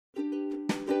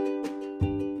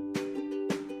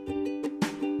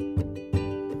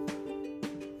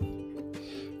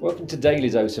Welcome to Daily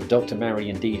Dose of Dr.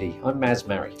 Marion Deedy. I'm Maz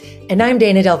Mary. And I'm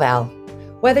Dana Del Val.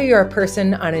 Whether you're a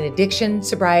person on an addiction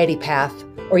sobriety path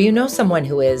or you know someone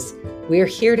who is, we're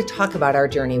here to talk about our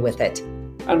journey with it.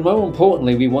 And more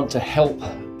importantly, we want to help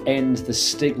end the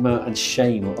stigma and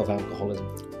shame of alcoholism.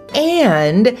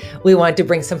 And we want to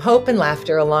bring some hope and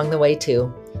laughter along the way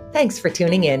too. Thanks for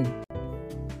tuning in.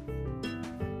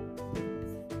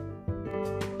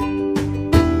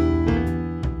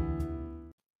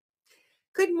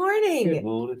 Good morning. Good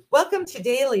morning. Welcome to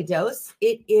Daily Dose.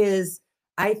 It is,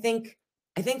 I think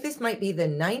this might be the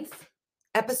 9th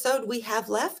episode we have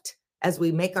left as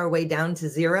we make our way down to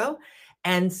 0.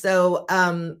 And so,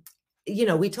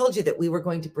 we told you that we were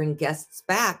going to bring guests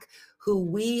back who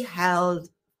we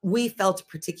felt a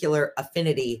particular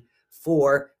affinity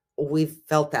for. We've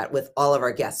felt that with all of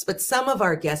our guests, but some of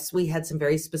our guests, we had some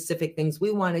very specific things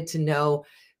we wanted to know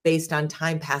based on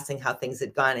time passing, how things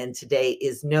had gone. And today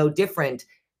is no different,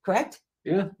 correct?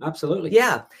 Yeah, absolutely.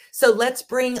 Yeah. So let's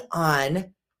bring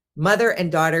on mother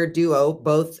and daughter duo,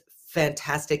 both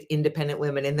fantastic independent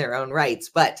women in their own rights,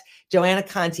 but Joanna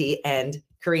Conti and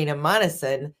Karina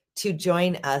Monison to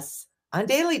join us on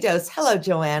Daily Dose. Hello,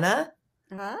 Joanna.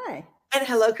 Hi. And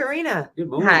hello, Karina. Good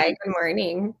morning. Hi, good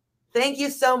morning. Thank you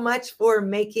so much for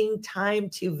making time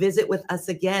to visit with us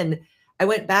again. I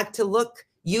went back to look.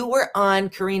 You were on,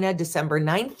 Karina, December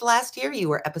 9th last year. You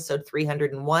were episode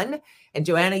 301. And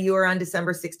Joanna, you were on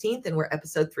December 16th and we're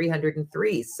episode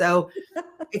 303. So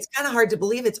it's kind of hard to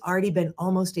believe it's already been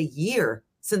almost a year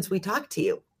since we talked to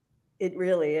you. It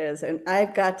really is. And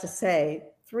I've got to say,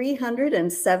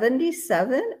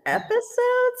 377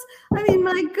 episodes? I mean,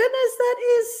 my goodness, that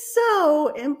is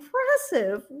so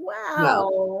impressive.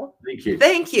 Wow. Well, thank you.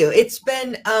 Thank you. It's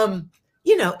been,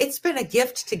 it's been a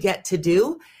gift to get to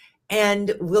do.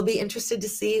 And we'll be interested to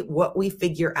see what we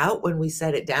figure out when we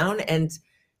set it down. And,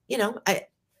 I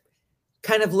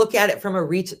kind of look at it from a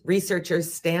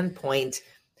researcher's standpoint.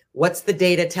 What's the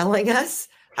data telling us?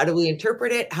 How do we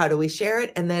interpret it? How do we share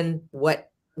it? And then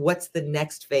what's the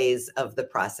next phase of the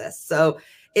process? So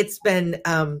it's been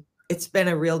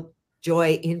a real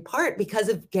joy in part because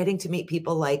of getting to meet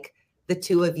people like the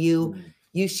two of you,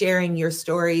 you sharing your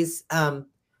stories.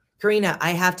 Karina,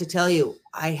 I have to tell you,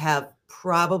 I have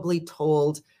probably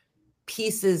told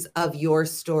pieces of your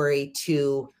story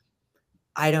to,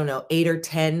 8 or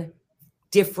 10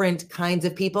 different kinds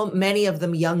of people, many of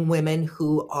them young women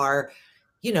who are,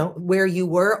 where you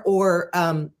were, or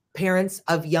parents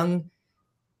of young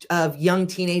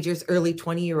teenagers, early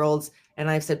 20-year-olds. And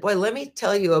I've said, boy, let me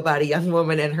tell you about a young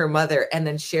woman and her mother, and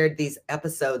then shared these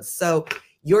episodes. So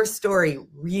your story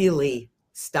really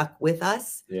stuck with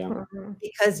us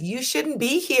because you shouldn't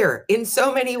be here in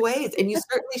so many ways, and you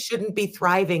certainly shouldn't be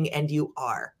thriving, and you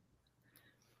are.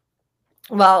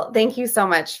 Well, thank you so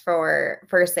much for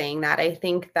saying that. I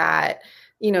think that,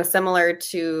 similar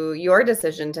to your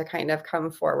decision to kind of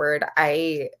come forward,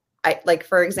 I like,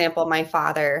 for example, my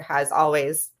father has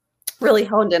always really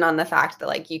honed in on the fact that,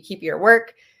 like, you keep your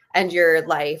work and your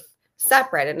life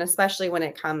separate. And especially when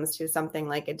it comes to something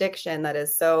like addiction that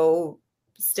is so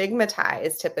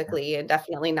stigmatized typically, and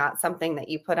definitely not something that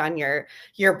you put on your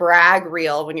brag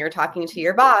reel when you're talking to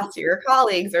your boss or your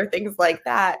colleagues or things like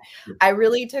that. I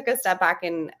really took a step back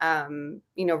and,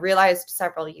 realized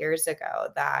several years ago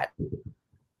that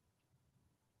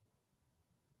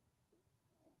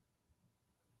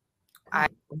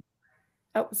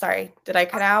sorry, did I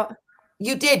cut out?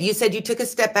 You did. You said you took a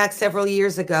step back several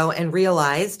years ago and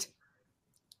realized.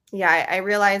 Yeah, I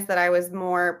realized that I was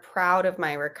more proud of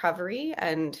my recovery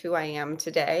and who I am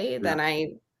today than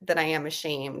I am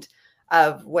ashamed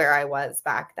of where I was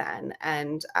back then.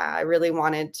 And I really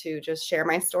wanted to just share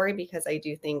my story because I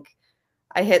do think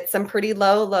I hit some pretty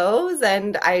low lows,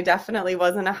 and I definitely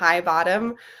wasn't a high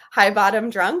bottom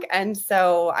drunk. And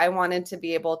so I wanted to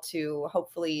be able to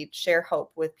hopefully share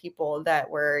hope with people that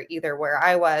were either where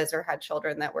I was or had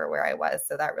children that were where I was.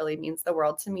 So that really means the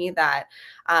world to me that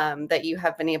that you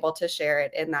have been able to share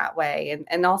it in that way.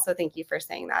 And also thank you for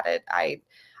saying that.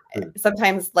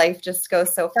 Sometimes life just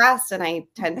goes so fast, and I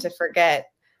tend to forget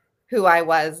who I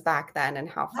was back then and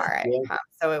how far I had come.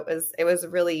 So it was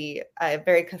really a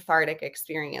very cathartic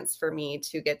experience for me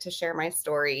to get to share my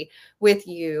story with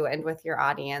you and with your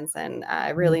audience. And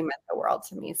it really meant the world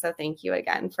to me. So thank you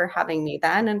again for having me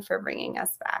then and for bringing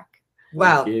us back.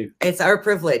 Wow. It's our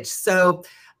privilege. So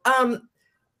I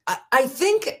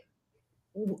think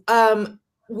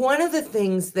one of the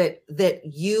things that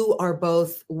you are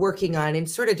both working on in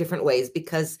sort of different ways,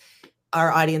 because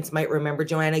our audience might remember,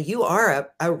 Joanna, you are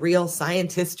a real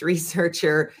scientist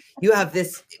researcher. You have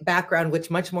this background, which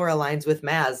much more aligns with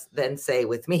Maz than, say,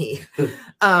 with me.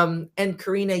 And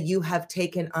Karina, you have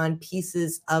taken on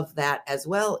pieces of that as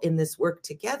well in this work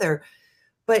together.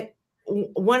 But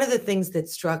one of the things that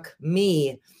struck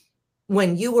me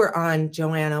when you were on,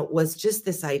 Joanna, was just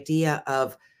this idea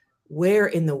of where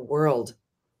in the world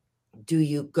do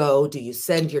you go? Do you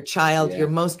send your child, your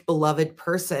most beloved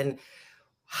person?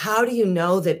 How do you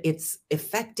know that it's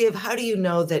effective? How do you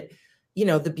know that,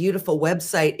 the beautiful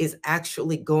website is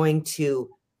actually going to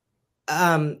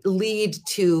lead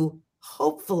to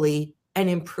hopefully an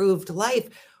improved life?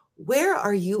 Where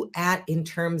are you at in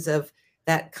terms of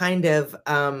that kind of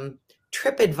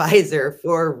TripAdvisor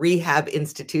for rehab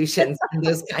institutions and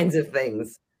those kinds of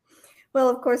things? Well,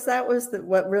 of course, that was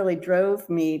what really drove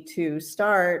me to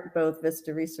start both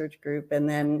Vista Research Group and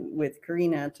then with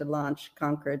Karina to launch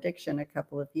Conquer Addiction a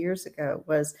couple of years ago,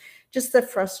 was just the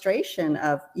frustration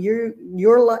of your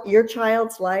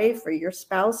child's life or your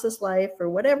spouse's life or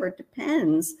whatever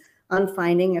depends on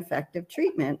finding effective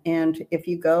treatment. And if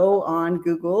you go on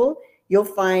Google, you'll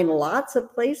find lots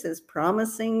of places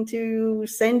promising to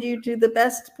send you to the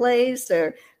best place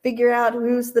or figure out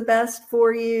who's the best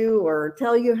for you or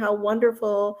tell you how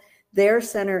wonderful their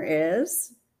center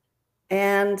is.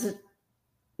 And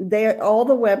all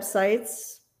the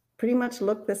websites pretty much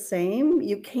look the same.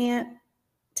 You can't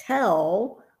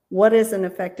tell what is an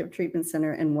effective treatment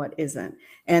center and what isn't.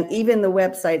 And even the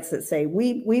websites that say,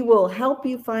 we will help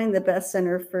you find the best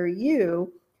center for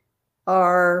you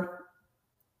are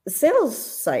sales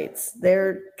sites.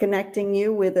 They're connecting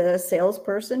you with a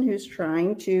salesperson who's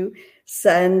trying to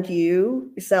sell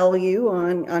you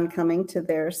on coming to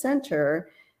their center.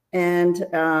 And,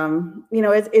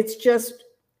 it's just,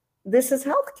 this is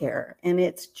healthcare. And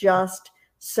it's just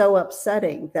so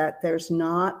upsetting that there's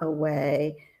not a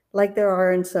way, like there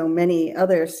are in so many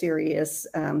other serious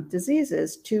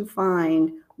diseases, to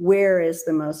find where is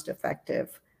the most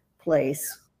effective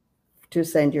place to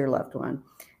send your loved one.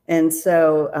 And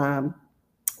so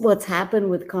what's happened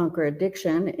with Conquer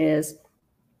Addiction is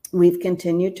we've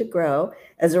continued to grow.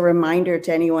 As a reminder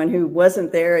to anyone who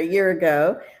wasn't there a year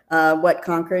ago, what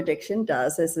Conquer Addiction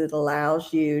does is it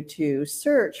allows you to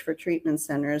search for treatment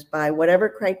centers by whatever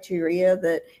criteria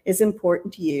that is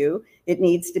important to you. It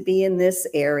needs to be in this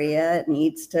area. It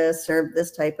needs to serve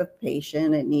this type of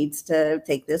patient. It needs to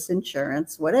take this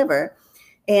insurance, whatever.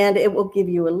 And it will give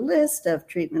you a list of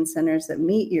treatment centers that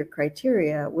meet your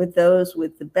criteria, with those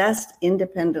with the best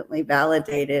independently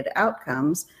validated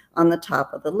outcomes on the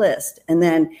top of the list. And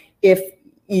then if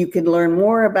you can learn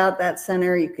more about that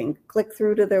center, you can click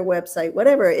through to their website,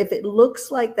 whatever. If it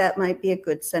looks like that might be a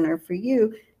good center for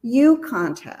you, you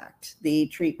contact the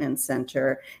treatment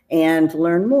center and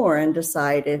learn more and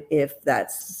decide if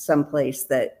that's someplace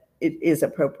that it is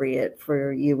appropriate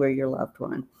for you or your loved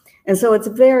one. And so it's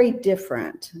very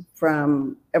different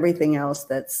from everything else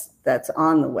that's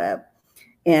on the web.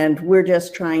 And we're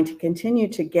just trying to continue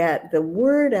to get the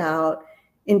word out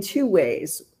in two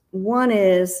ways. One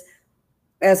is,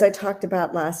 as I talked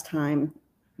about last time,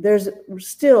 there's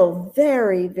still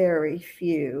very, very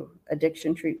few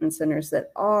addiction treatment centers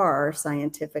that are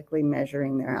scientifically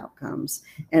measuring their outcomes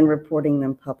and reporting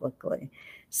them publicly.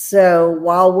 So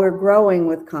while we're growing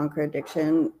with Conquer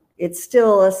Addiction, it's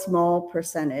still a small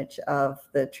percentage of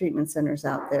the treatment centers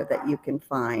out there that you can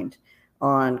find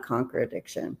on Conquer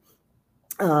Addiction.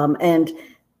 And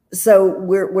so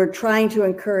we're trying to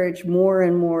encourage more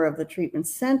and more of the treatment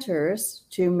centers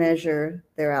to measure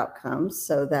their outcomes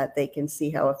so that they can see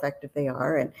how effective they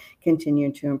are and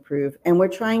continue to improve. And we're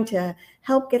trying to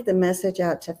help get the message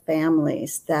out to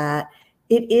families that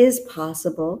it is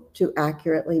possible to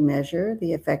accurately measure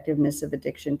the effectiveness of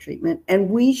addiction treatment, and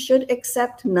we should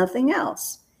accept nothing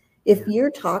else. If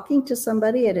you're talking to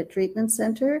somebody at a treatment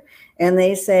center and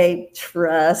they say,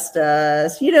 trust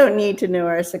us, you don't need to know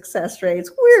our success rates,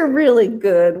 we're really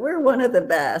good, we're one of the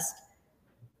best,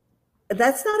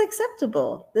 that's not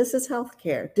acceptable. This is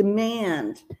healthcare.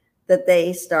 Demand that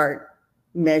they start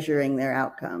measuring their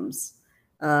outcomes.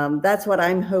 That's what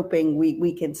I'm hoping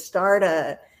we can start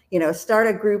a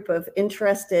group of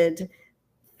interested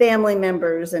family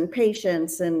members and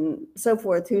patients and so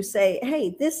forth who say,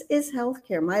 hey, this is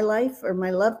healthcare. My life or my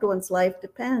loved one's life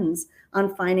depends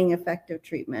on finding effective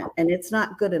treatment. And it's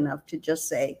not good enough to just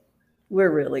say, we're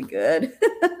really good.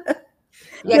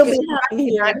 Yeah,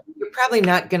 you're probably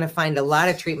not going to find a lot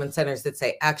of treatment centers that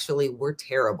say, actually, we're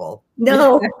terrible.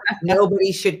 No.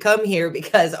 Nobody should come here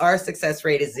because our success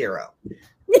rate is 0.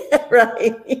 Yeah,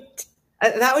 right.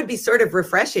 That would be sort of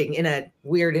refreshing in a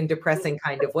weird and depressing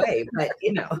kind of way, but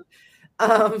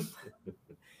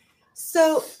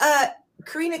So,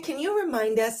 Karina, can you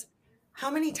remind us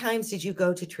how many times did you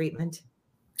go to treatment?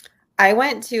 I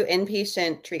went to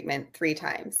inpatient treatment 3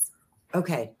 times.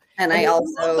 Okay. And you I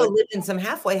also lived in some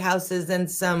halfway houses and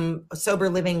some sober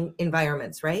living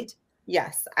environments, right?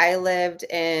 Yes, I lived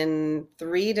in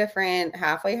 3 different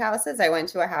halfway houses. I went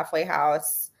to a halfway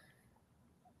house,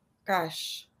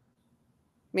 gosh,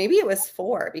 maybe it was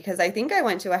 4 because I think I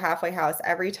went to a halfway house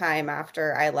every time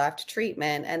after I left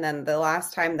treatment. And then the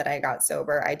last time that I got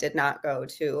sober, I did not go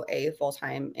to a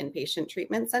full-time inpatient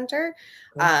treatment center.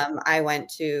 I went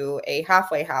to a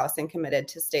halfway house and committed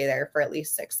to stay there for at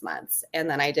least 6 months. And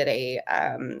then I did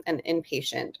an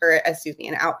inpatient, or excuse me,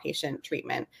 an outpatient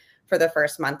treatment for the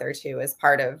first month or 2 as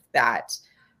part of that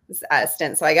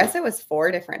stint. So I guess it was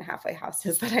 4 different halfway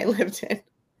houses that I lived in.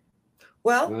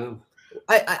 Well, Wow.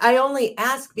 I only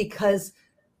ask because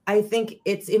I think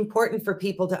it's important for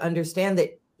people to understand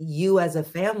that you as a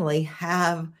family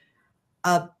have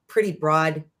a pretty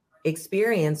broad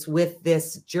experience with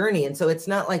this journey. And so it's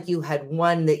not like you had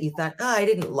one that you thought, oh, I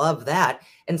didn't love that.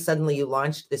 And suddenly you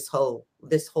launched this whole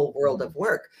world of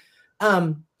work.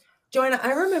 Joanna,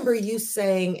 I remember you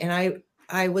saying, and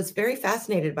I was very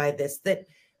fascinated by this, that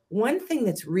one thing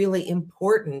that's really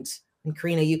important, and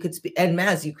Karina, you could speak, and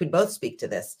Maz, you could both speak to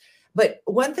this, but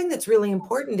one thing that's really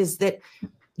important is that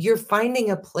you're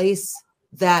finding a place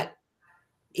that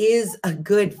is a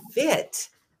good fit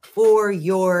for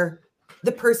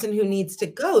the person who needs to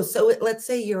go. So let's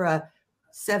say you're a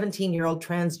 17-year-old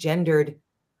transgendered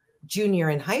junior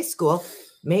in high school,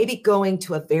 maybe going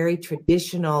to a very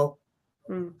traditional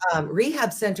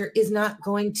rehab center is not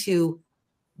going to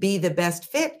be the best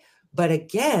fit. But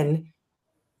again,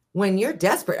 when you're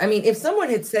desperate, I mean, if someone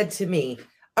had said to me,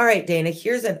 all right, Dana,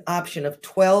 here's an option of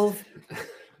 12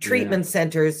 treatment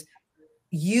centers.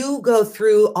 You go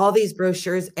through all these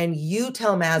brochures and you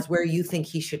tell Maz where you think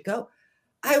he should go.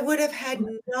 I would have had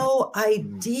no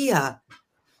idea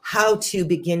how to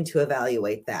begin to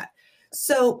evaluate that.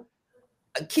 So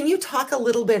can you talk a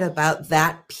little bit about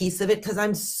that piece of it? Because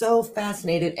I'm so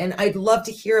fascinated and I'd love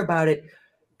to hear about it,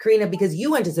 Karina, because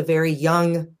you went as a very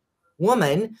young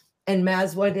woman and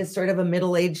Maz went as sort of a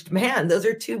middle-aged man. Those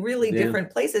are 2 really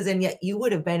different places. And yet you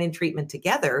would have been in treatment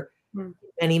together in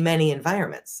many, many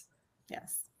environments.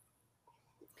 Yes.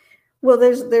 Well,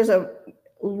 there's a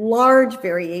large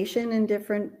variation in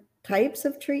different types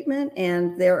of treatment.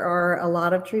 And there are a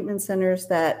lot of treatment centers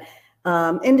that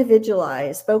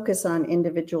focus on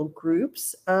individual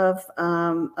groups of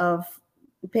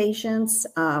patients.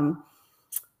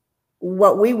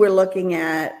 What we were looking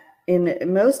at in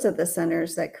most of the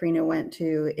centers that Karina went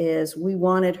to is we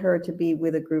wanted her to be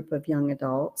with a group of young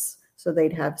adults so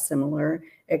they'd have similar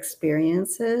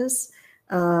experiences.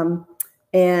 And,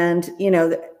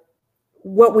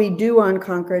 what we do on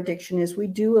Conquer Addiction is we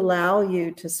do allow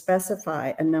you to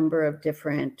specify a number of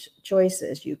different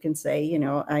choices. You can say,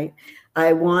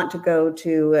 I want to go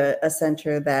to a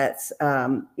center that's,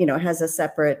 has a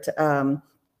separate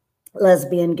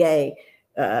lesbian, gay,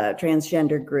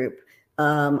 transgender group.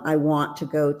 I want to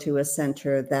go to a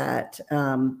center that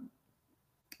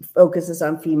focuses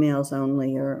on females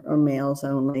only or males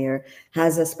only, or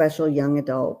has a special young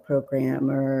adult program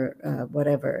or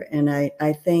whatever. And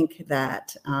I think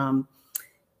that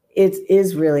it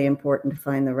is really important to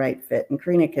find the right fit. And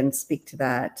Karina can speak to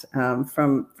that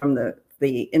from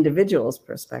the individual's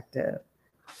perspective.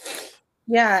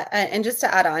 Yeah. And just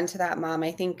to add on to that, Mom,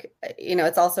 I think,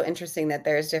 it's also interesting that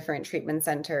there's different treatment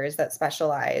centers that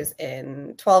specialize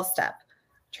in 12-step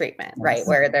treatment, right?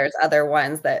 Where there's other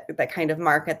ones that kind of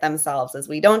market themselves as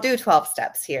we don't do 12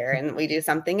 steps here and we do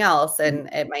something else. And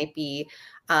it might be,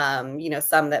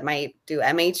 some that might do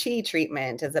MHE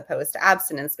treatment as opposed to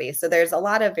abstinence-based. So there's a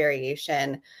lot of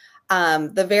variation.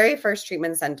 The very first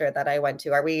treatment center that I went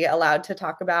to, are we allowed to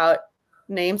talk about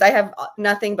names? I have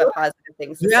nothing but positive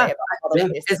things to say about all the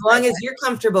places. As long as you're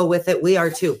comfortable with it, we are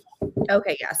too.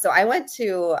 Okay, yeah. So I went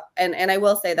to, and I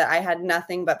will say that I had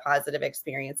nothing but positive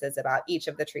experiences about each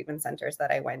of the treatment centers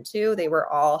that I went to. They were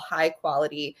all high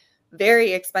quality,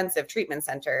 very expensive treatment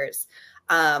centers.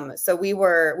 So we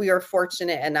were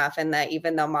fortunate enough in that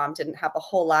even though Mom didn't have a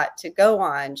whole lot to go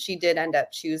on, she did end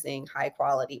up choosing high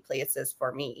quality places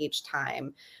for me each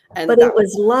time. But it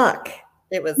was luck.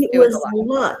 It was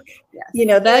luck.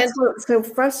 Yes. That's what's so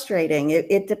frustrating.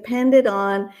 It depended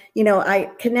on,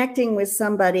 connecting with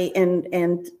somebody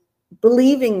and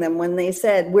believing them when they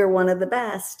said we're one of the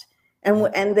best.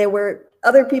 And there were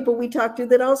other people we talked to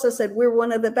that also said we're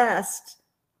one of the best.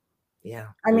 Yeah.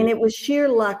 I mean, it was sheer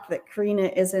luck that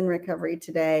Karina is in recovery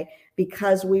today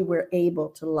because we were able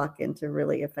to luck into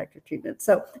really effective treatment.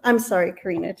 So I'm sorry,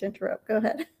 Karina, to interrupt. Go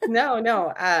ahead.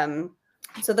 No.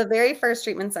 So the very first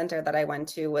treatment center that I went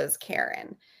to was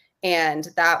Karen. And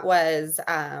that was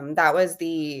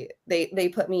they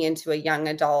put me into a young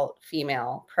adult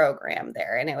female program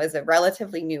there. And it was a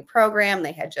relatively new program.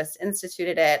 They had just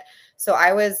instituted it. So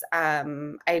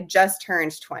I just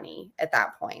turned 20 at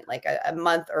that point, like a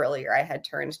month earlier, I had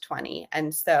turned 20.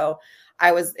 And so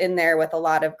I was in there with a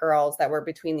lot of girls that were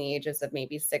between the ages of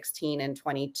maybe 16 and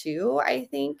 22, I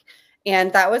think.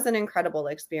 And that was an incredible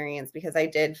experience because I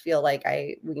did feel like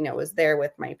I, was there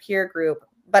with my peer group.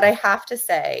 But I have to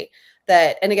say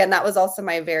that, and again, that was also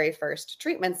my very first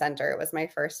treatment center. It was my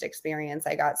first experience.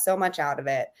 I got so much out of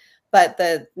it. But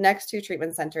the next two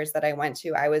treatment centers that I went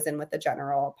to, I was in with the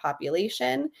general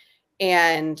population.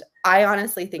 And I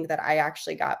honestly think that I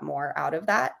actually got more out of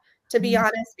that, to be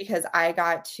honest, because I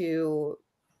got to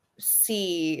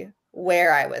see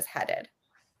where I was headed,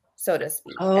 so to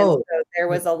speak. Oh. And so there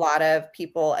was a lot of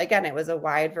people, again, it was a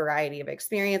wide variety of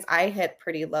experience. I hit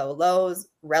pretty low lows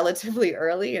relatively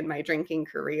early in my drinking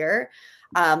career.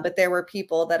 But there were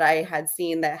people that I had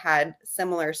seen that had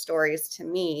similar stories to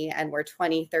me and were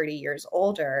 20, 30 years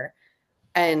older.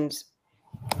 And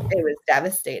it was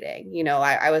devastating.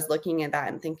 I was looking at that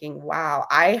and thinking, wow,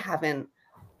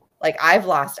 I've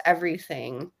lost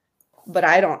everything, but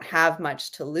I don't have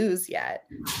much to lose yet.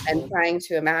 And trying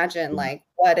to imagine,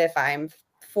 what if I'm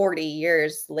 40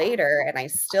 years later and I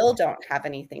still don't have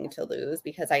anything to lose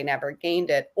because I never gained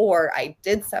it, or I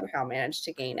did somehow manage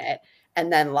to gain it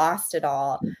and then lost it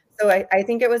all. So I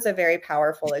think it was a very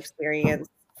powerful experience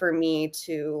for me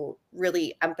to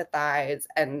really empathize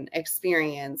and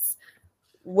experience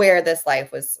where this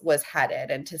life was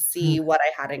headed, and to see what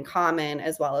I had in common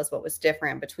as well as what was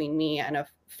different between me and a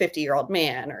 50-year-old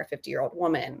man or a 50-year-old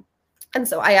woman. And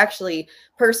so I actually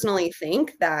personally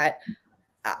think that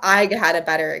I had a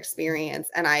better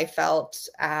experience, and I felt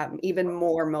even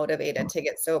more motivated to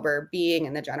get sober being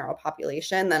in the general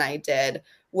population than I did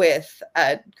with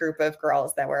a group of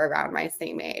girls that were around my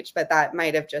same age. But that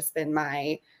might have just been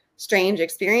my strange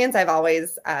experience. I've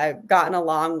always gotten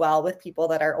along well with people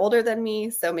that are older than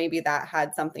me, so maybe that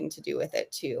had something to do with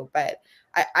it too. But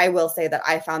I will say that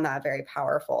I found that very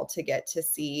powerful to get to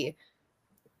see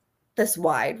this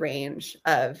wide range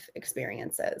of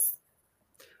experiences.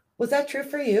 Was that true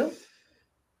for you?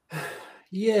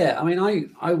 Yeah, I mean,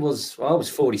 I was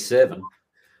 47,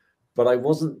 but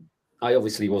I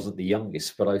obviously wasn't the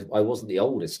youngest, but I wasn't the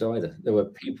oldest either. There were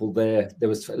people there. There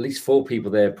was at least 4 people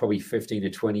there, probably 15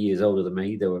 to 20 years older than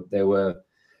me. There were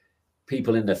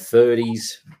people in their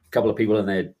 30s, a couple of people in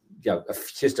their,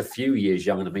 just a few years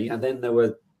younger than me. And then there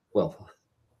were, well,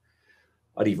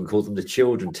 I'd even call them the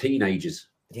children, teenagers.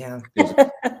 Yeah. There was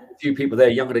a few people there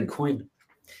younger than Quinn.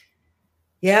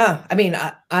 Yeah. I mean,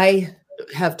 I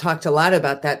have talked a lot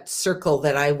about that circle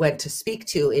that I went to speak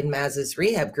to in Maz's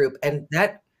rehab group. And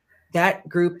that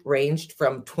group ranged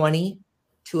from 20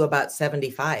 to about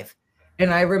 75.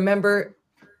 And I remember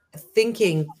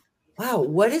thinking, wow,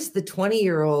 what is the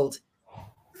 20-year-old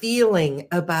feeling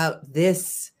about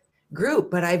this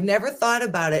group? But I've never thought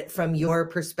about it from your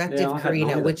perspective,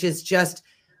 Karina, which is just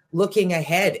looking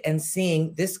ahead and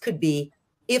seeing this could be,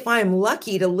 if I'm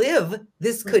lucky to live,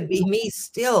 this could be me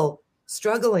still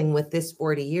struggling with this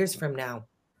 40 years from now.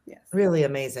 Yes. Really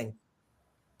amazing.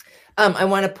 I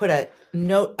want to put a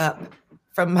note up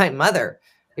from my mother.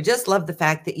 I just love the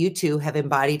fact that you two have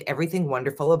embodied everything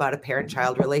wonderful about a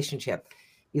parent-child relationship.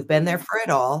 You've been there for it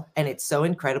all, and it's so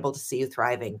incredible to see you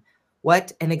thriving.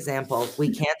 What an example. We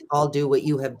can't all do what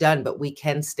you have done, but we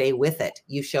can stay with it.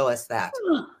 You show us that.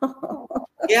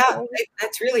 Yeah,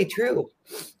 that's really true.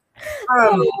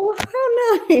 How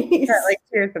nice. Got like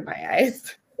tears in my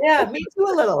eyes. Yeah, me too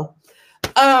a little.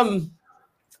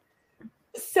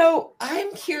 So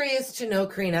I'm curious to know,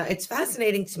 Karina, it's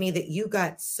fascinating to me that you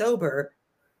got sober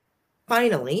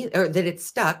finally, or that it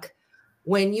stuck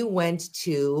when you went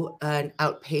to an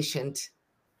outpatient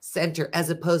center as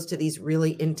opposed to these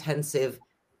really intensive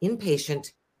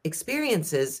inpatient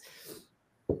experiences.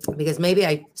 Because maybe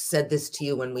I said this to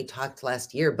you when we talked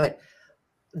last year, but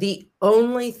the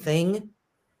only thing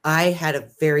I had a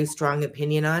very strong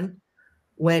opinion on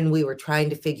when we were trying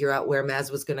to figure out where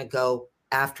Maz was going to go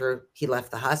after he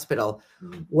left the hospital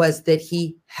was that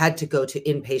he had to go to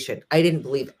inpatient. I didn't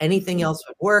believe anything else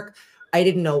would work. I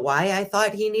didn't know why I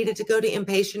thought he needed to go to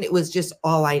inpatient. It was just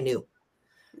all I knew.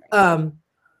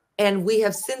 And we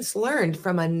have since learned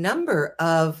from a number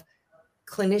of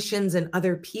clinicians and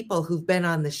other people who've been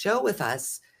on the show with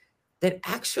us that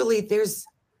actually there's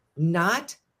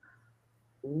not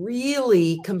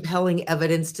really compelling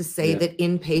evidence to say that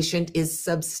inpatient is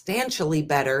substantially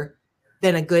better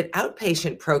than a good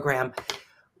outpatient program.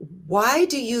 why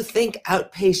do you think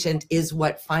outpatient is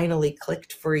what finally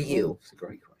clicked for you? It's a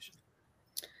great question.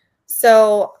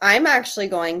 So I'm actually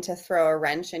going to throw a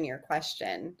wrench in your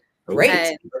question. Great.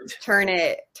 And turn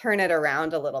it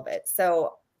around a little bit.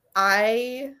 So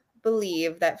I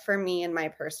believe that for me in my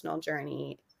personal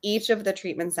journey, each of the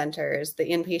treatment centers, the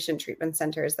inpatient treatment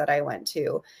centers that I went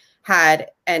to, had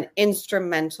an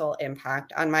instrumental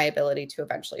impact on my ability to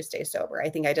eventually stay sober. I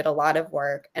think I did a lot of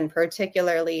work, and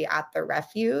particularly at the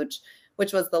Refuge,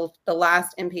 which was the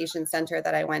last inpatient center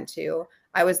that I went to.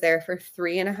 I was there for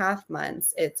 3.5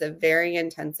 months. It's a very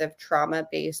intensive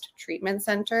trauma-based treatment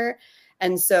center.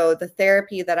 And so the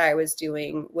therapy that I was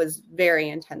doing was very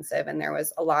intensive, and there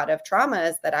was a lot of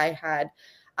traumas that I had.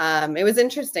 It was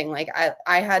interesting. Like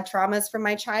I had traumas from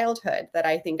my childhood that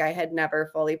I think I had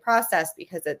never fully processed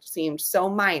because it seemed so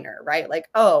minor, right? Like,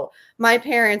 oh, my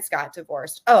parents got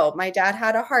divorced. Oh, my dad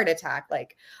had a heart attack.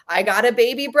 Like I got a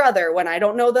baby brother when I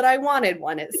don't know that I wanted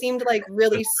one. It seemed like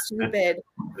really stupid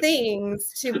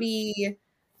things to be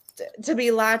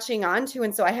latching onto.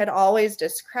 And so I had always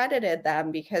discredited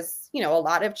them because, you know, a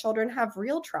lot of children have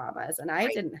real traumas and I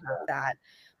didn't have that.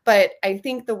 But I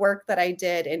think the work that I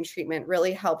did in treatment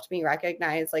really helped me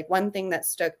recognize, like, one thing that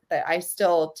I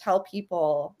still tell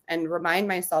people and remind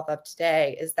myself of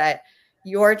today is that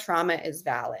your trauma is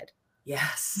valid.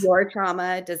 Yes. Your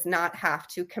trauma does not have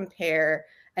to compare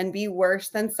and be worse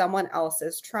than someone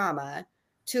else's trauma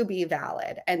to be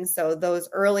valid. And so those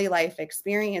early life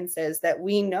experiences that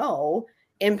we know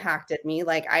impacted me,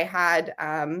 like I had,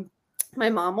 my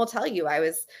mom will tell you I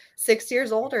was 6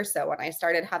 years old or so when I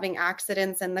started having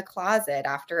accidents in the closet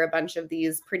after a bunch of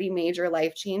these pretty major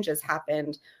life changes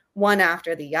happened, one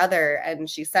after the other. And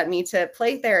she sent me to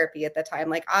play therapy at the time.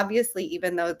 Like, obviously,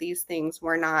 even though these things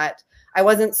were not, I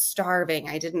wasn't starving.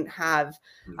 I didn't have,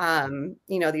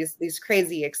 you know, these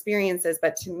crazy experiences.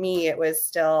 But to me, it was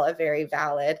still a very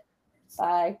valid.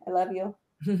 Bye. I love you.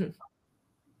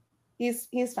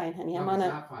 He's fine, honey. I'm on a.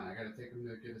 Not fine. I gotta take him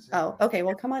to get his. Oh, okay.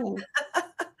 Well, come on in.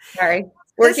 Sorry,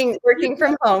 working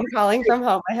from home, calling from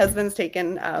home. My husband's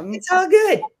taken. It's all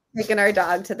good. Taking our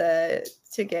dog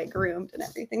to get groomed and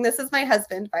everything. This is my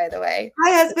husband, by the way.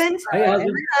 Hi, husband. Hey,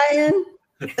 husband. Ryan.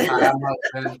 Hi,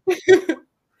 husband.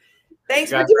 Thanks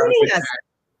for joining us.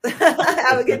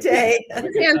 Have a good day.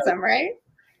 He's handsome, right?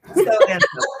 So handsome.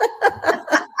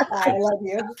 I love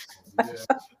you.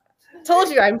 Yeah. Told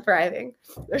you I'm thriving.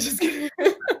 Just kidding.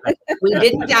 We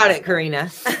didn't doubt it,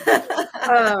 Karina.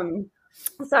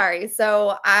 Sorry.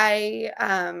 So I,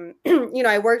 you know,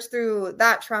 I worked through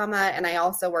that trauma, and I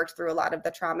also worked through a lot of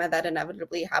the trauma that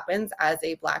inevitably happens as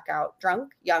a blackout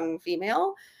drunk young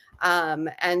female.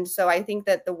 And so I think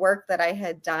that the work that I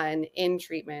had done in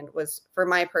treatment was, for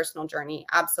my personal journey,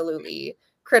 absolutely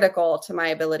critical to my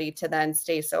ability to then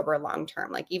stay sober long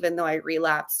term. Like, even though I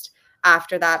relapsed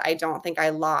after that, I don't think I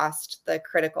lost the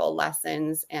critical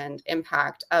lessons and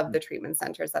impact of the treatment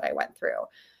centers that I went through.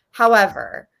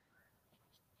 However,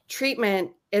 treatment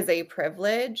is a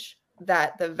privilege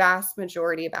that the vast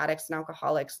majority of addicts and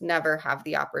alcoholics never have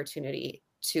the opportunity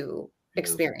to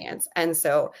experience. And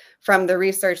so from the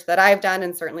research that I've done,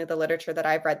 and certainly the literature that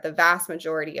I've read, the vast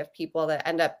majority of people that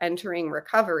end up entering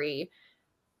recovery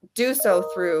do so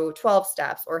through 12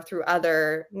 steps or through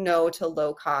other no to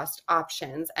low cost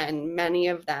options. And many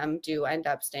of them do end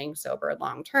up staying sober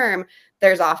long term.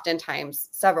 There's oftentimes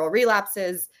several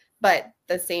relapses, but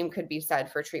the same could be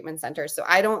said for treatment centers. So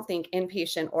I don't think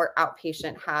inpatient or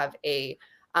outpatient have a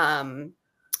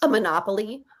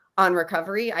monopoly on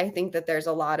recovery. I think that there's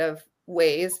a lot of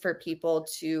ways for people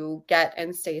to get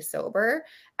and stay sober.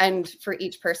 And for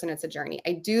each person, it's a journey.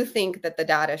 I do think that the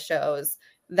data shows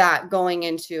that going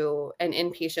into an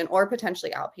inpatient or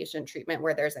potentially outpatient treatment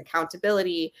where there's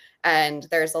accountability and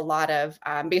there's a lot of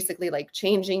basically like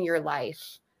changing your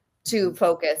life to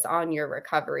focus on your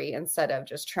recovery instead of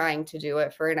just trying to do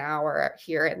it for an hour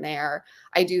here and there.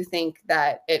 I do think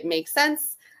that it makes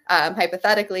sense.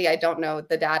 Hypothetically, I don't know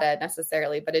the data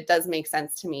necessarily, but it does make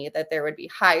sense to me that there would be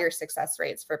higher success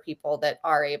rates for people that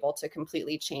are able to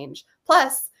completely change.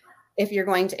 Plus, if you're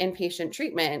going to inpatient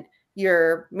treatment,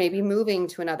 you're maybe moving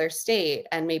to another state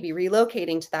and maybe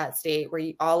relocating to that state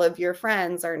where all of your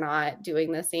friends are not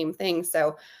doing the same thing.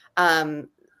 So,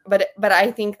 but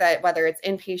I think that whether it's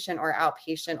inpatient or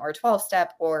outpatient or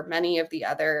 12-step or many of the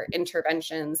other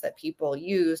interventions that people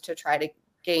use to try to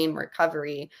gain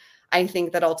recovery, I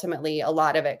think that ultimately a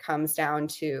lot of it comes down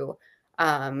to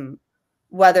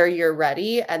whether you're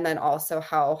ready and then also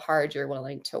how hard you're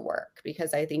willing to work.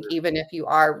 Because I think even if you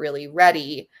are really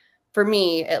ready, for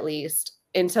me, at least,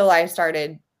 until I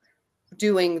started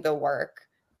doing the work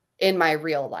in my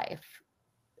real life,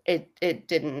 it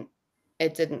didn't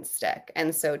it didn't stick.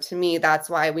 And so to me, that's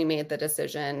why we made the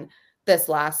decision this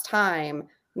last time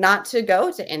not to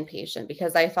go to inpatient,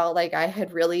 because I felt like I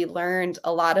had really learned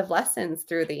a lot of lessons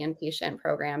through the inpatient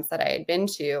programs that I had been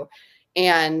to.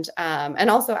 And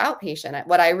also outpatient.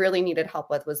 What I really needed help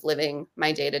with was living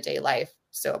my day-to-day life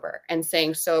sober, and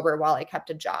staying sober while I kept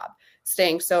a job,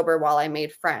 staying sober while I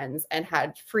made friends and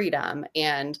had freedom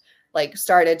and like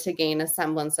started to gain a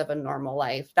semblance of a normal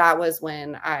life. That was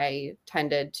when I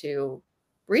tended to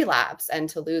relapse and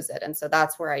to lose it. And so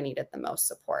that's where I needed the most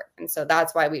support. And so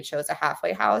that's why we chose a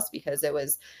halfway house, because it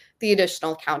was the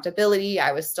additional accountability.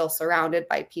 I was still surrounded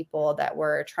by people that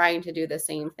were trying to do the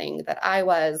same thing that I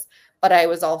was, but I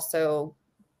was also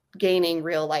gaining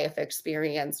real life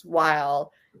experience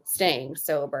while staying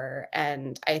sober.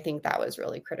 And I think that was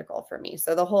really critical for me.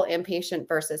 So the whole inpatient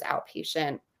versus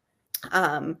outpatient,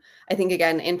 I think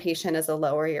again, inpatient is a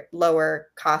lower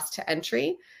cost to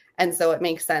entry. And so it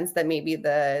makes sense that maybe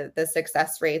the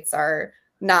success rates are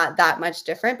not that much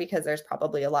different, because there's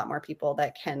probably a lot more people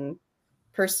that can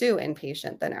pursue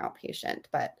inpatient than outpatient.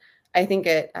 But I think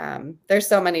there's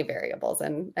so many variables,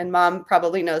 and Mom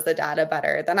probably knows the data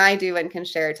better than I do and can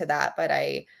share to that. But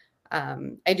I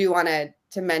do want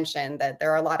to mention that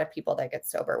there are a lot of people that get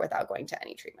sober without going to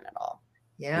any treatment at all.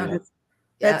 Yeah.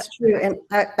 That's true. And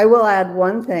I will add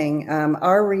one thing.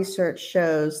 Our research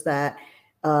shows that,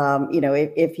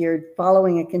 if you're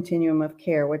following a continuum of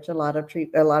care, which a lot of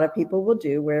people will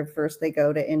do, where first they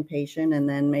go to inpatient and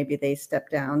then maybe they step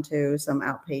down to some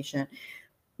outpatient,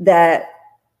 that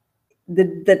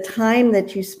the time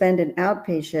that you spend in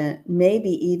outpatient may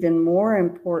be even more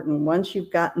important once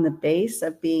you've gotten the base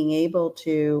of being able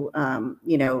to,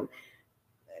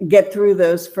 get through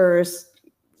those first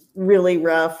really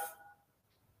rough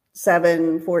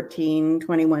 7, 14,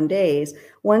 21 days.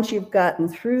 Once you've gotten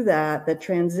through that, the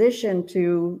transition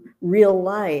to real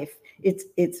life,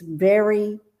 it's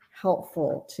very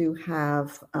helpful to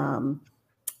have,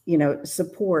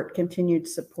 continued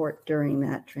support during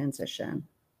that transition.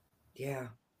 Yeah.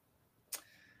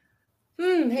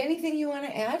 Anything you want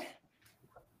to add?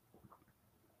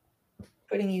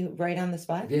 Putting you right on the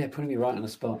spot? Yeah, putting me right on the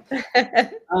spot.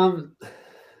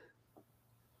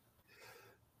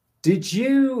 Did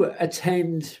you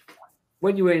attend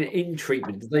when you were in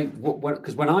treatment? Did they?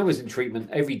 Because when I was in treatment,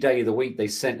 every day of the week they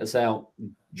sent us out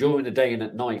during the day and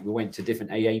at night. We went to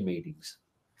different AA meetings,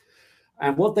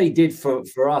 and what they did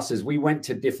for us is we went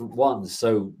to different ones.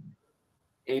 So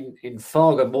in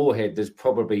Fargo Moorhead, there's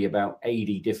probably about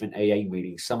 80 different AA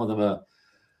meetings. Some of them are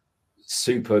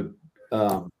super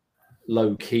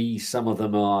low key. Some of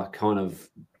them are kind of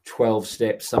 12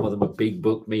 steps. Some of them are big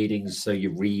book meetings. So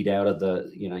you read out of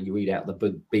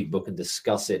the big book and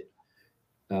discuss it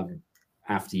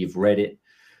after you've read it.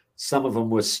 Some of them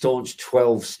were staunch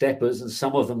 12 steppers, and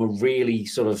some of them were really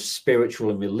sort of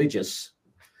spiritual and religious.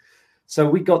 So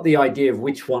we got the idea of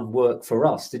which one worked for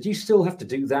us. Did you still have to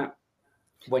do that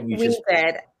when you did?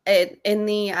 In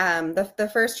the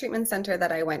first treatment center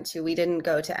that I went to, we didn't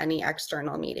go to any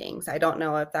external meetings. I don't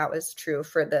know if that was true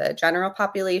for the general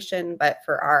population, but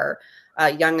for our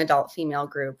young adult female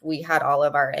group, we had all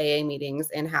of our AA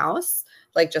meetings in-house,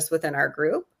 like just within our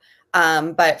group.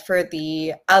 But for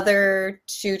the other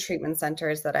 2 treatment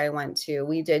centers that I went to,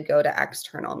 we did go to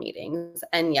external meetings.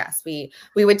 And yes, we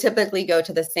would typically go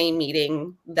to the same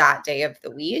meeting that day of the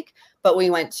week, but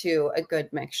we went to a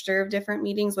good mixture of different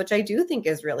meetings, which I do think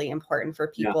is really important for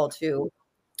people to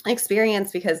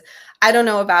experience, because I don't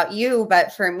know about you,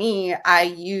 but for me, I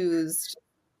used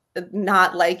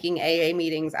not liking AA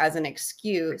meetings as an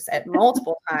excuse at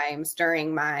multiple times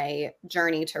during my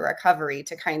journey to recovery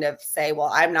to kind of say,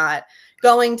 well, I'm not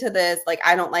going to this. Like,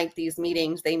 I don't like these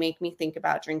meetings. They make me think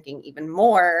about drinking even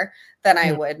more than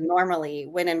I would normally,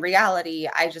 when in reality,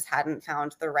 I just hadn't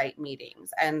found the right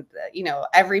meetings. And,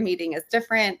 every meeting is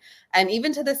different. And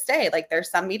even to this day, like,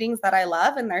 there's some meetings that I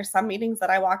love and there's some meetings that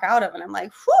I walk out of and I'm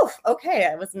like, whew, okay,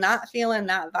 I was not feeling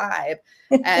that vibe.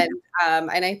 And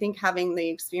I think having the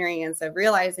experience of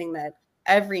realizing that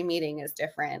every meeting is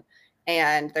different,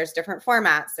 and there's different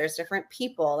formats, there's different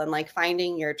people, and like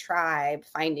finding your tribe,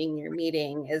 finding your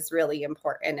meeting is really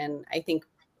important. And I think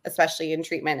especially in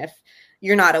treatment, if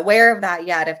you're not aware of that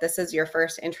yet, if this is your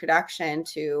first introduction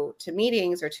to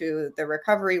meetings or to the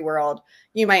recovery world,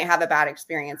 you might have a bad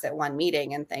experience at one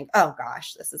meeting and think, oh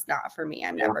gosh, this is not for me.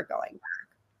 I'm never going back.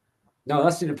 No,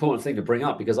 that's an important thing to bring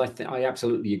up, because I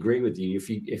absolutely agree with you.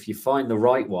 If you find the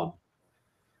right one,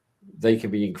 they can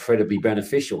be incredibly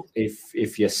beneficial.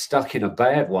 If you're stuck in a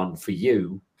bad one for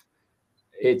you,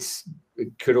 it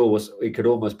could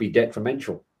almost be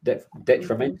detrimental.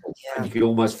 And you could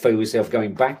almost feel yourself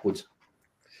going backwards.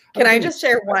 Can I just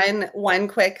share one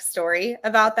quick story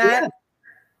about that?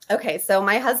 Yeah. Okay, so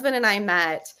my husband and I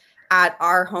met at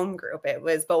our home group. It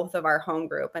was both of our home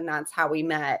group, and that's how we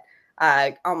met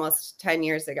almost 10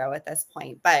 years ago at this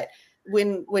point. But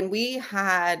when we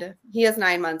had, he had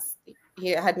 9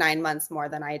 months more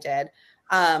than I did.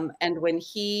 And when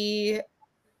he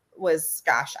was,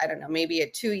 gosh, I don't know, maybe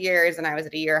at 2 years and I was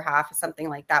at 1.5 years, something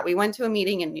like that. We went to a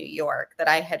meeting in New York that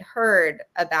I had heard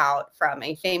about from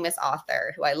a famous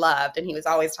author who I loved. And he was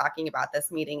always talking about this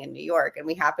meeting in New York. And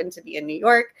we happened to be in New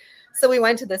York. So we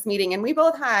went to this meeting and we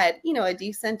both had, a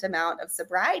decent amount of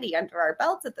sobriety under our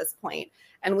belts at this point.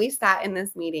 And we sat in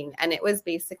this meeting and it was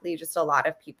basically just a lot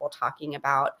of people talking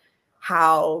about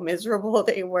how miserable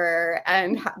they were,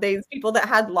 and these people that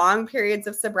had long periods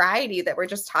of sobriety that were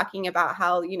just talking about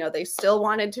how, they still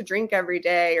wanted to drink every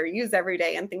day or use every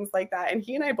day and things like that. And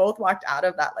he and I both walked out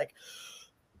of that like,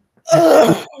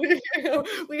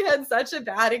 we had such a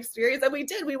bad experience. And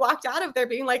we walked out of there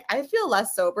being like, I feel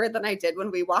less sober than I did when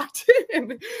we walked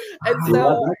in. And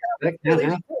so that really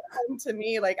came to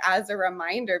me like as a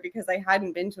reminder, because I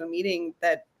hadn't been to a meeting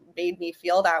that made me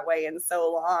feel that way in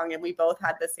so long. And we both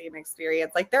had the same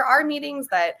experience. Like there are meetings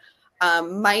that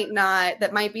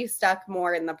might be stuck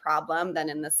more in the problem than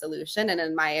in the solution. And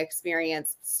in my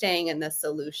experience, staying in the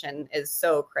solution is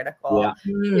so critical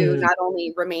to not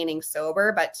only remaining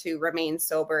sober, but to remain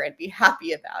sober and be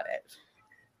happy about it.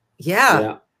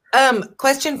 Yeah.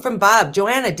 Question from Bob.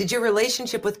 Joanna, did your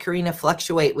relationship with Karina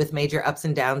fluctuate with major ups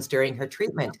and downs during her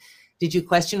treatment? Did you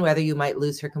question whether you might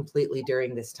lose her completely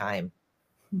during this time?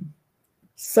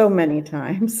 So many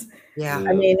times. Yeah.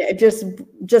 I mean, it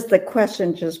just the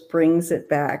question just brings it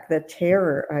back. The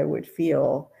terror I would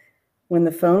feel when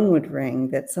the phone would ring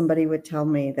that somebody would tell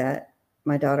me that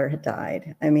my daughter had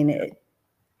died. I mean,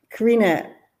 Karina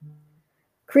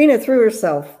threw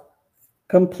herself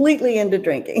completely into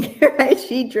drinking, right?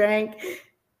 She drank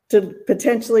to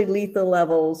potentially lethal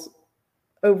levels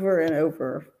over and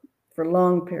over for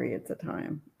long periods of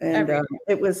time. And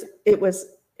it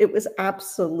was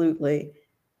absolutely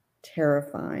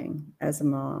terrifying as a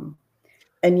mom.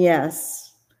 And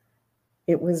yes,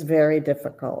 it was very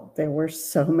difficult. There were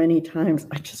so many times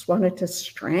I just wanted to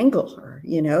strangle her,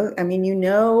 I mean, you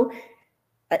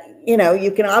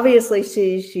can obviously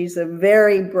see she's a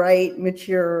very bright,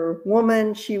 mature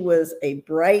woman. She was a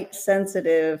bright,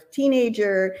 sensitive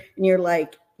teenager. And you're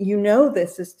like,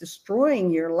 this is destroying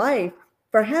your life.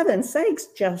 For heaven's sakes,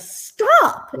 just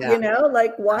stop,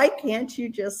 like, why can't you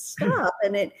just stop?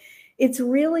 And it's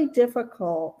really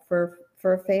difficult for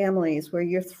families where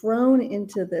you're thrown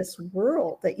into this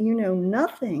world that you know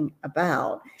nothing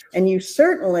about. And you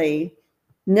certainly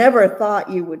never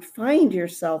thought you would find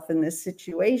yourself in this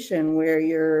situation where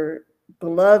your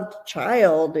beloved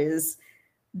child is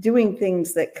doing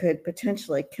things that could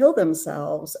potentially kill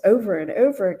themselves over and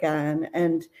over again.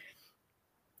 And,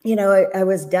 I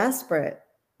was desperate.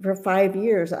 For 5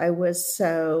 years, I was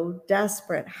so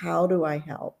desperate. How do I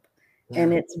help? Yeah.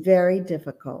 And it's very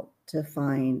difficult to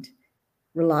find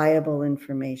reliable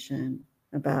information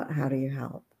about how do you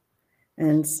help.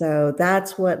 And so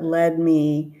that's what led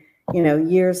me,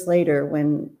 years later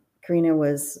when Karina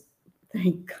was,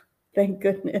 thank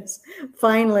goodness,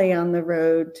 finally on the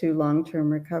road to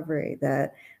long-term recovery,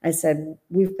 that I said,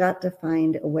 we've got to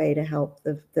find a way to help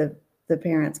the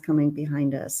parents coming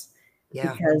behind us.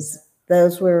 Yeah. Because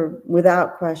those were,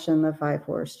 without question, the 5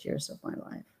 worst years of my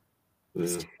life.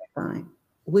 It's terrifying.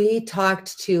 We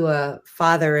talked to a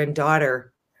father and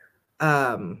daughter. I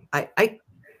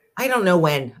don't know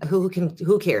when. Who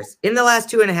cares? In the last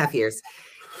 2.5 years,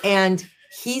 and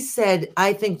he said,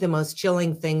 I think the most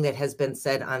chilling thing that has been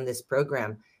said on this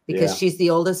program, because she's the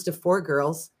oldest of 4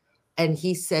 girls, and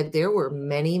he said there were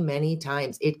many, many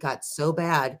times it got so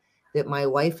bad that my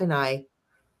wife and I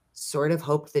sort of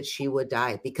hoped that she would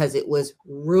die because it was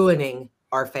ruining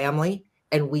our family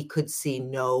and we could see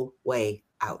no way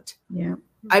out. Yeah.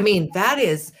 I mean, that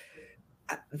is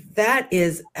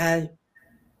an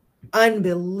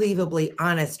unbelievably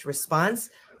honest response.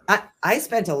 I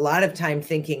spent a lot of time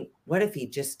thinking, what if he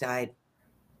just died?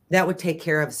 That would take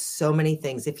care of so many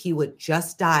things. If he would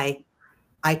just die,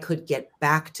 I could get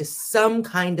back to some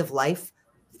kind of life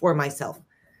for myself.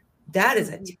 That is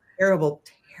a terrible,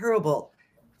 terrible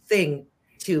thing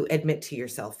to admit to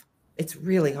yourself. It's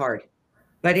really hard,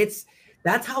 but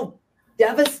that's how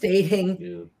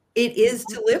devastating it is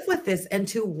to live with this and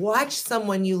to watch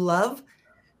someone you love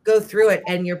go through it.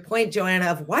 And your point, Joanna,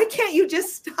 of why can't you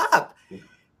just stop?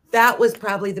 That was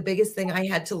probably the biggest thing I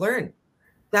had to learn.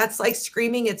 That's like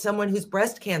screaming at someone whose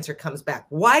breast cancer comes back.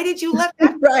 Why did you let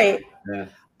that? Right.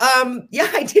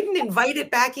 I didn't invite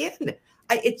it back in.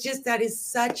 it's just, that is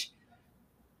such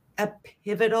a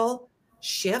pivotal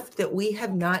shift that we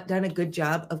have not done a good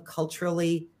job of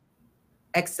culturally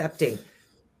accepting.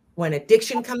 When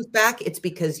addiction comes back, it's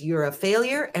because you're a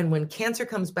failure. And when cancer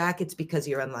comes back, it's because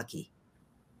you're unlucky.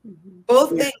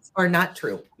 Both things are not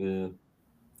true.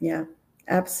 Yeah,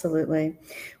 absolutely.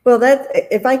 Well, that,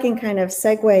 if I can kind of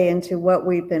segue into what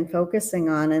we've been focusing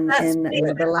on in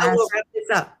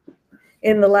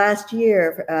the last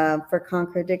year for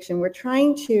Conquer Addiction, we're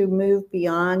trying to move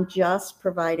beyond just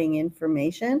providing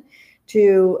information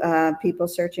to people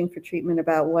searching for treatment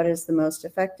about what is the most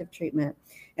effective treatment.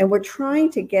 And we're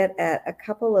trying to get at a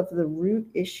couple of the root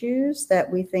issues that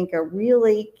we think are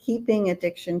really keeping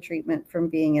addiction treatment from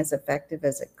being as effective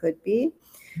as it could be.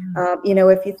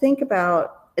 If you think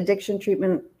about addiction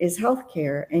treatment is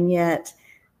healthcare, and yet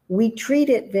we treat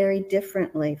it very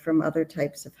differently from other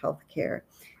types of healthcare.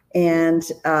 And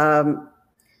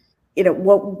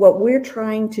what we're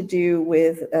trying to do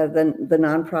with the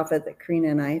nonprofit that Karina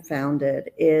and I founded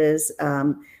is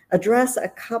address a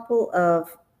couple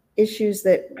of issues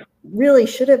that really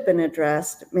should have been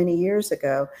addressed many years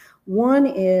ago. One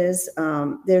is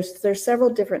there's several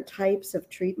different types of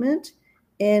treatment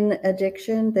in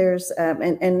addiction. There's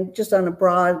and just on a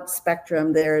broad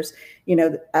spectrum, there's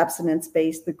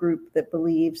abstinence-based, the group that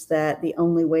believes that the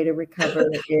only way to recover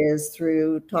is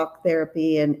through talk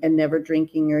therapy and never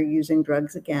drinking or using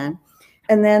drugs again.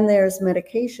 And then there's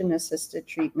medication-assisted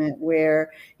treatment,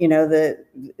 where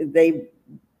they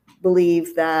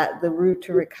believe that the route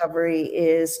to recovery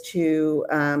is to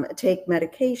take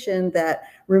medication that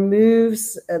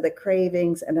removes the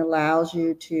cravings and allows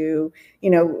you to,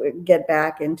 get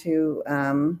back into,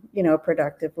 a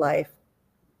productive life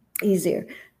easier.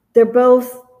 They're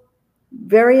both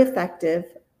very effective,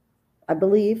 I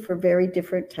believe, for very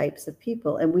different types of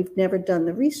people. And we've never done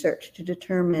the research to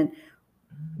determine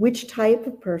which type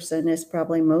of person is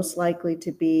probably most likely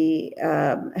to be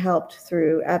helped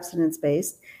through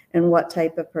abstinence-based, and what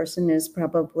type of person is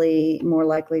probably more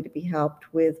likely to be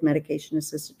helped with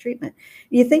medication-assisted treatment.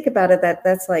 You think about it,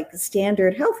 that's like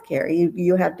standard healthcare.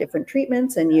 You have different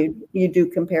treatments, and you do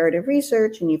comparative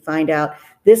research, and you find out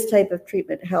this type of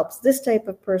treatment helps this type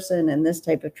of person, and this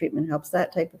type of treatment helps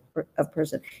that type of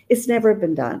person. It's never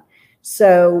been done.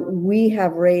 So we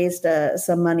have raised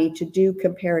some money to do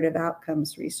comparative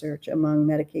outcomes research among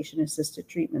medication-assisted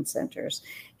treatment centers.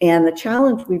 And the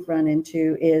challenge we've run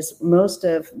into is most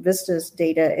of VISTA's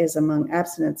data is among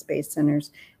abstinence-based centers,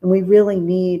 and we really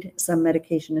need some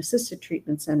medication-assisted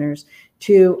treatment centers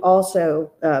to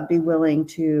also be willing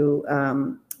to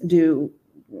do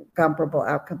comparable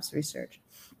outcomes research.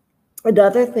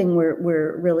 Another thing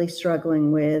we're really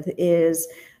struggling with is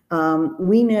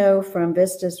we know from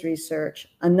VISTA's research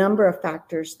a number of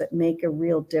factors that make a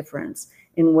real difference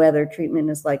in whether treatment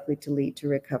is likely to lead to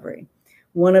recovery.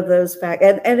 One of those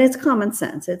factors, and it's common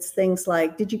sense, it's things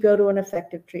like, did you go to an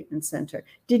effective treatment center?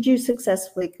 Did you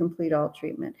successfully complete all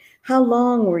treatment? How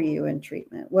long were you in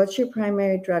treatment? What's your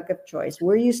primary drug of choice?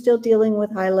 Were you still dealing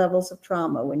with high levels of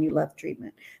trauma when you left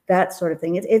treatment? That sort of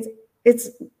thing. It's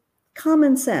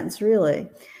common sense, really.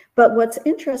 But what's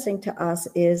interesting to us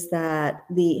is that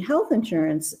the health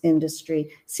insurance industry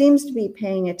seems to be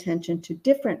paying attention to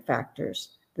different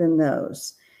factors than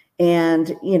those.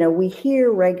 And, we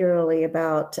hear regularly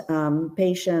about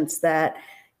patients that,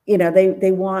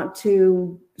 they want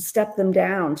to step them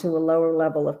down to a lower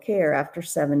level of care after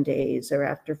 7 days or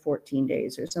after 14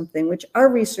 days or something, which our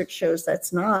research shows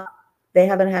they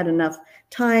haven't had enough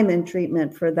time in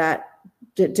treatment for that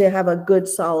to have a good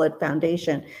solid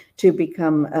foundation to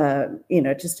become,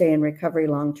 to stay in recovery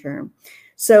long term.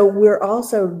 So we're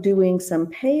also doing some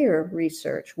payer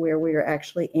research where we are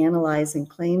actually analyzing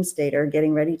claims data, or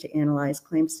getting ready to analyze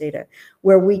claims data,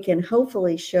 where we can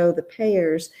hopefully show the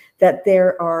payers that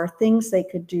there are things they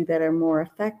could do that are more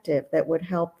effective, that would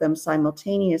help them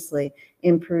simultaneously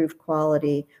improve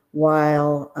quality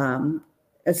while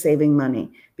saving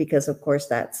money, because of course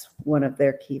that's one of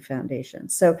their key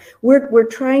foundations. So we're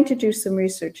trying to do some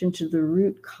research into the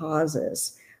root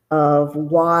causes of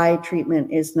why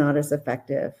treatment is not as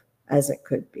effective as it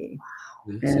could be.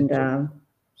 And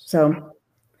so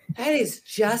that is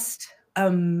just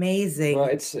amazing. Well,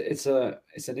 it's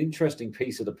an interesting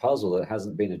piece of the puzzle that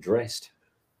hasn't been addressed.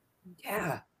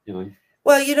 Yeah.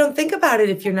 Well, you don't think about it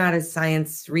if you're not a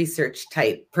science research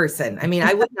type person. I mean,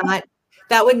 I would not.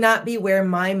 That would not be where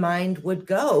my mind would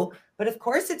go. But of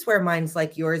course, it's where minds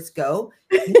like yours go.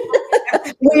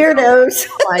 Weirdos.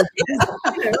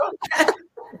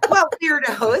 Well,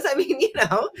 weirdos. I mean,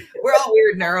 we're all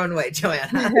weird in our own way,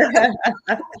 Joanna.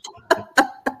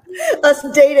 Us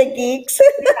data geeks.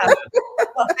 Yeah.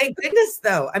 Thank goodness,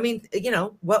 though. I mean,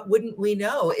 what wouldn't we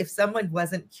know if someone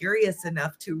wasn't curious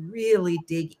enough to really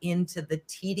dig into the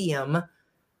tedium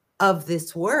of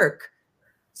this work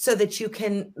so that you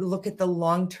can look at the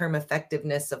long-term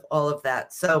effectiveness of all of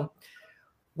that. So,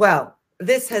 well,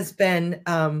 this has been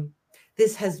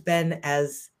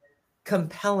as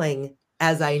compelling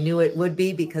as I knew it would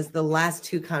be, because the last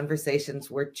two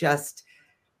conversations were just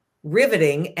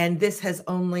riveting, and this has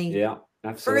only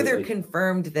further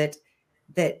confirmed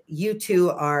that you two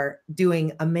are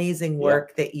doing amazing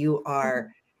work, that you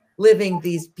are living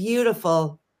these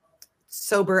beautiful,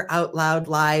 sober out loud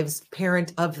lives,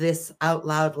 parent of this out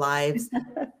loud lives,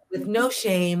 with no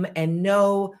shame and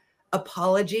no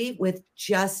apology, with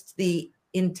just the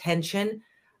intention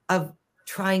of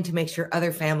trying to make sure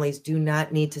other families do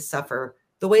not need to suffer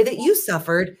the way that you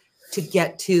suffered to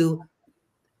get to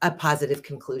a positive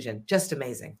conclusion. Just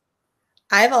amazing.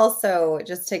 I've also,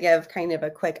 just to give kind of a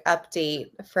quick update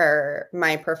for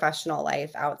my professional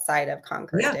life outside of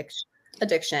Conquer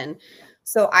Addiction.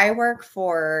 So I work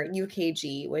for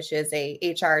UKG, which is a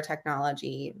HR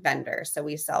technology vendor. So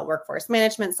we sell workforce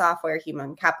management software,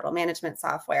 human capital management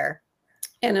software.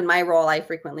 And in my role, I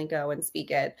frequently go and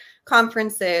speak at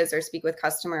conferences or speak with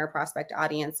customer or prospect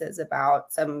audiences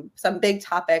about some big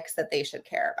topics that they should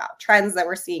care about, trends that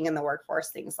we're seeing in the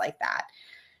workforce, things like that.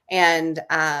 And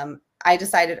I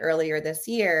decided earlier this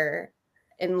year,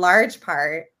 in large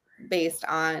part based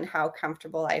on how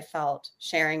comfortable I felt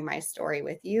sharing my story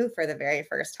with you for the very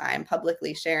first time,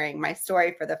 publicly sharing my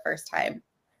story for the first time,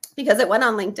 because it went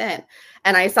on LinkedIn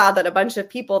and I saw that a bunch of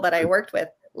people that I worked with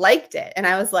liked it. And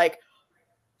I was like,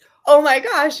 oh my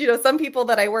gosh, some people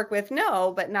that I work with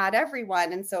know, but not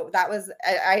everyone. And so that was,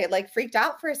 I like freaked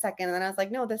out for a second. And then I was like,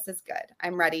 no, this is good.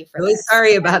 I'm ready for really this.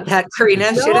 Sorry about that,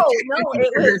 Karina. No,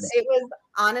 it was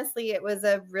honestly, it was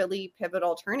a really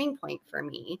pivotal turning point for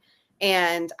me.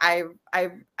 And I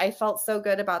felt so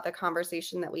good about the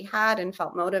conversation that we had and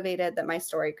felt motivated that my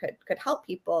story could help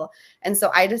people. And so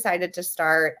I decided to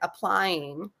start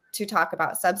applying to talk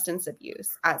about substance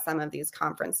abuse at some of these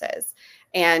conferences.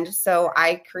 And so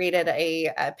I created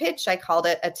a pitch. I called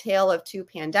it A Tale of Two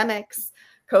Pandemics,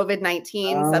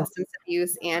 COVID-19, substance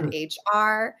abuse, and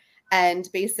HR. And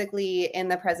basically in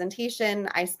the presentation,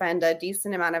 I spend a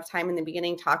decent amount of time in the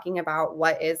beginning talking about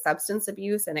what is substance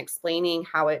abuse and explaining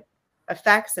how it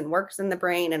affects and works in the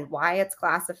brain and why it's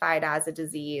classified as a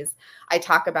disease. I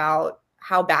talk about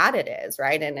how bad it is,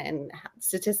 right? And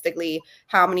statistically,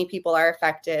 how many people are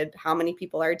affected, how many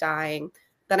people are dying.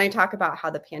 Then I talk about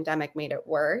how the pandemic made it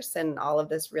worse and all of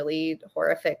this really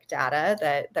horrific data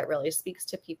that really speaks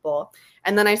to people.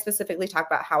 And then I specifically talk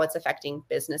about how it's affecting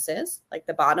businesses, like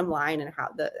the bottom line, and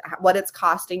what it's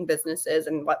costing businesses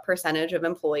and what percentage of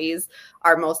employees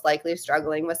are most likely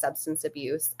struggling with substance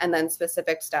abuse, and then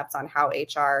specific steps on how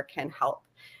HR can help.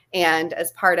 And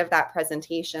as part of that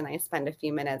presentation, I spend a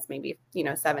few minutes, maybe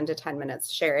 7 to 10 minutes,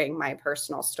 sharing my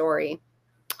personal story.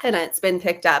 And it's been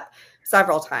picked up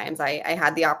several times. I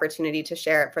had the opportunity to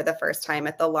share it for the first time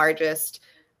at the largest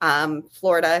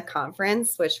Florida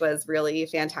conference, which was really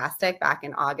fantastic back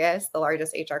in August, the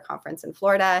largest HR conference in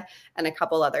Florida, and a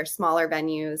couple other smaller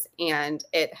venues. And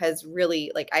it has really,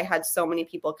 I had so many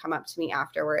people come up to me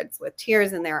afterwards with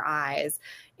tears in their eyes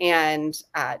and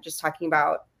just talking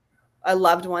about a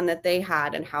loved one that they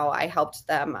had and how I helped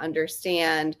them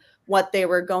understand what they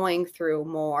were going through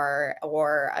more.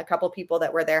 Or a couple people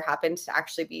that were there happened to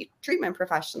actually be treatment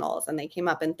professionals, and they came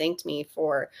up and thanked me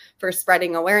for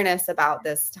spreading awareness about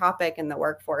this topic in the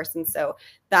workforce. And so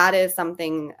that is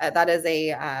something that is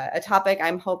a topic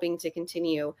I'm hoping to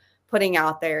continue putting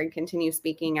out there and continue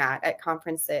speaking at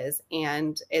conferences.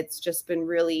 And it's just been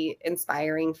really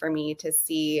inspiring for me to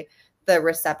see the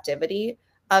receptivity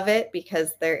of it,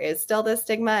 because there is still this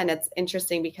stigma. And it's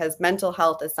interesting because mental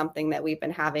health is something that we've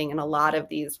been having in a lot of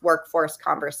these workforce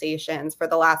conversations for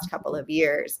the last couple of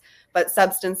years, but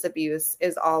substance abuse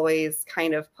is always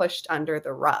kind of pushed under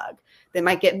the rug. They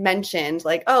might get mentioned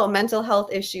like, oh, mental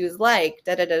health issues like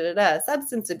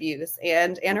substance abuse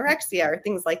and anorexia or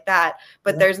things like that.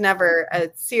 But there's never a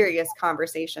serious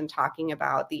conversation talking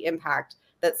about the impact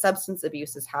that substance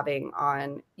abuse is having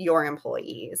on your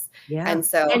employees. Yeah. And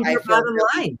so and your bottom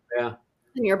line. Yeah.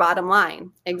 And your bottom line.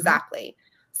 Exactly.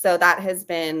 So that has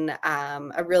been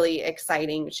a really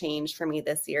exciting change for me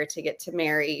this year, to get to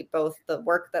marry both the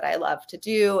work that I love to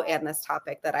do and this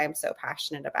topic that I'm so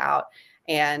passionate about.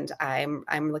 And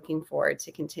I'm looking forward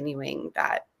to continuing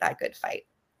that good fight.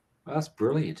 That's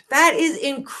brilliant. That is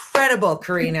incredible,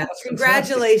 Karina.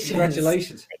 Congratulations.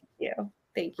 Congratulations. Thank you.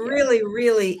 Thank you. Really,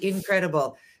 really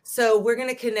incredible. So we're going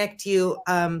to connect you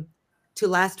to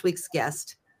last week's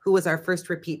guest, who was our first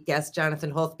repeat guest,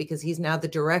 Jonathan Holth, because he's now the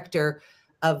director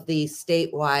of the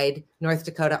statewide North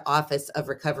Dakota Office of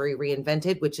Recovery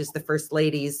Reinvented, which is the First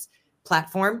Lady's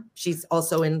platform. She's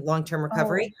also in long-term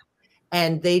recovery.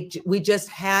 And we just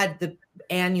had the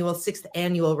 6th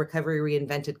annual Recovery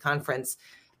Reinvented conference.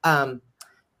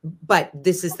 But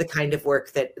this is the kind of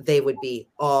work that they would be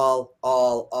all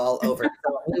over.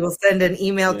 So we will send an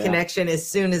email connection as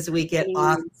soon as we get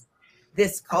off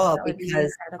this call,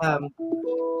 because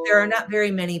there are not very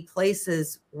many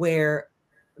places where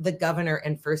the governor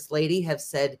and first lady have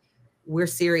said, we're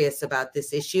serious about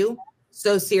this issue.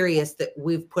 So serious that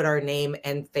we've put our name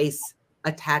and face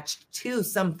attached to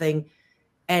something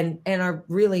and are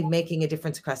really making a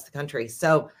difference across the country.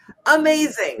 So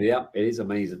amazing. Yeah, it is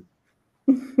amazing.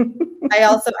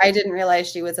 I didn't realize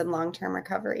she was in long-term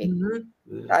recovery.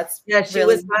 That's she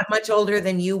was not much older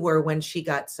than you were when she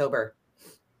got sober.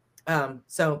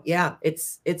 So yeah,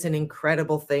 it's an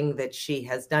incredible thing that she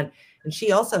has done. And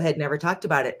she also had never talked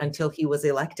about it until he was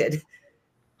elected.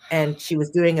 And she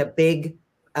was doing a big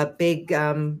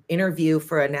interview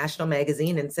for a national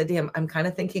magazine and said to him, I'm kind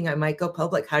of thinking I might go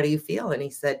public. How do you feel? And he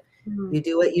said, you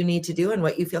do what you need to do and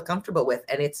what you feel comfortable with.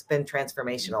 And it's been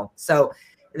transformational. So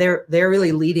they're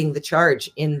really leading the charge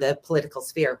in the political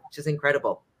sphere, which is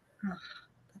incredible. Oh,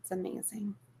 that's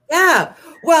amazing. Yeah.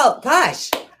 Well, gosh,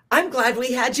 I'm glad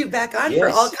we had you back on for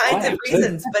all kinds of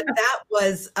reasons, but that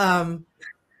was, wow,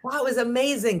 it was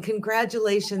amazing.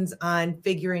 Congratulations on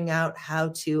figuring out how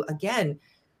to, again,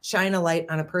 shine a light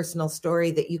on a personal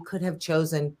story that you could have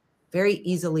chosen very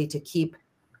easily to keep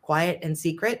quiet and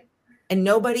secret. And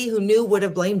nobody who knew would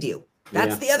have blamed you.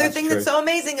 That's the other thing that's so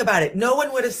amazing about it. No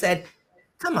one would have said,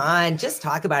 come on, just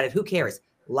talk about it. Who cares?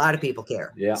 A lot of people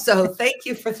care. Yeah. So thank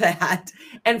you for that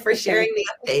and for sharing the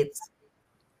updates.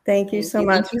 Thank you so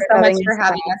much. Thank you so much for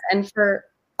having us and for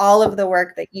all of the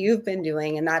work that you've been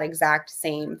doing in that exact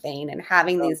same vein and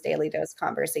having these daily dose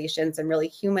conversations and really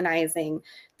humanizing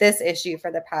this issue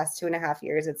for the past 2.5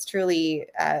 years. It's truly,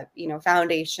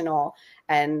 foundational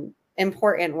and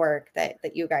important work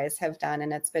that you guys have done.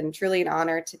 And it's been truly an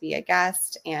honor to be a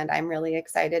guest. And I'm really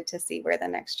excited to see where the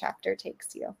next chapter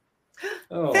takes you.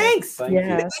 Oh, Thanks. Thank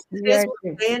you. We'll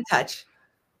stay in touch.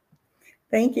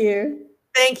 Thank you.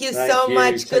 Thank you so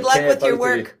much. Take Good luck care, with your both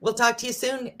of you. work. We'll talk to you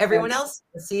soon. Everyone else,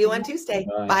 we'll see you on Tuesday.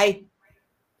 Bye.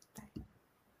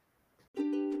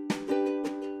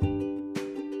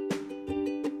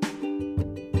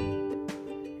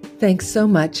 Thanks so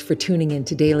much for tuning in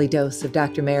to Daily Dose of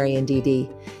Dr. Mary and DD.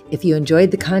 If you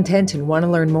enjoyed the content and want to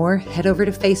learn more, head over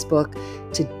to Facebook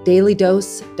to Daily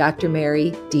Dose Dr.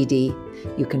 Mary DD.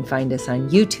 You can find us on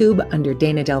YouTube under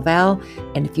Dana Del Val.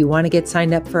 And if you want to get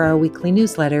signed up for our weekly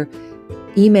newsletter,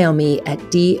 email me at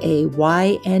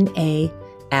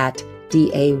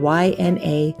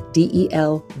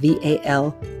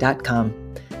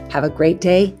dayna@daynadelval.com. Have a great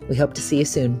day. We hope to see you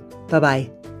soon.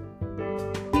 Bye-bye.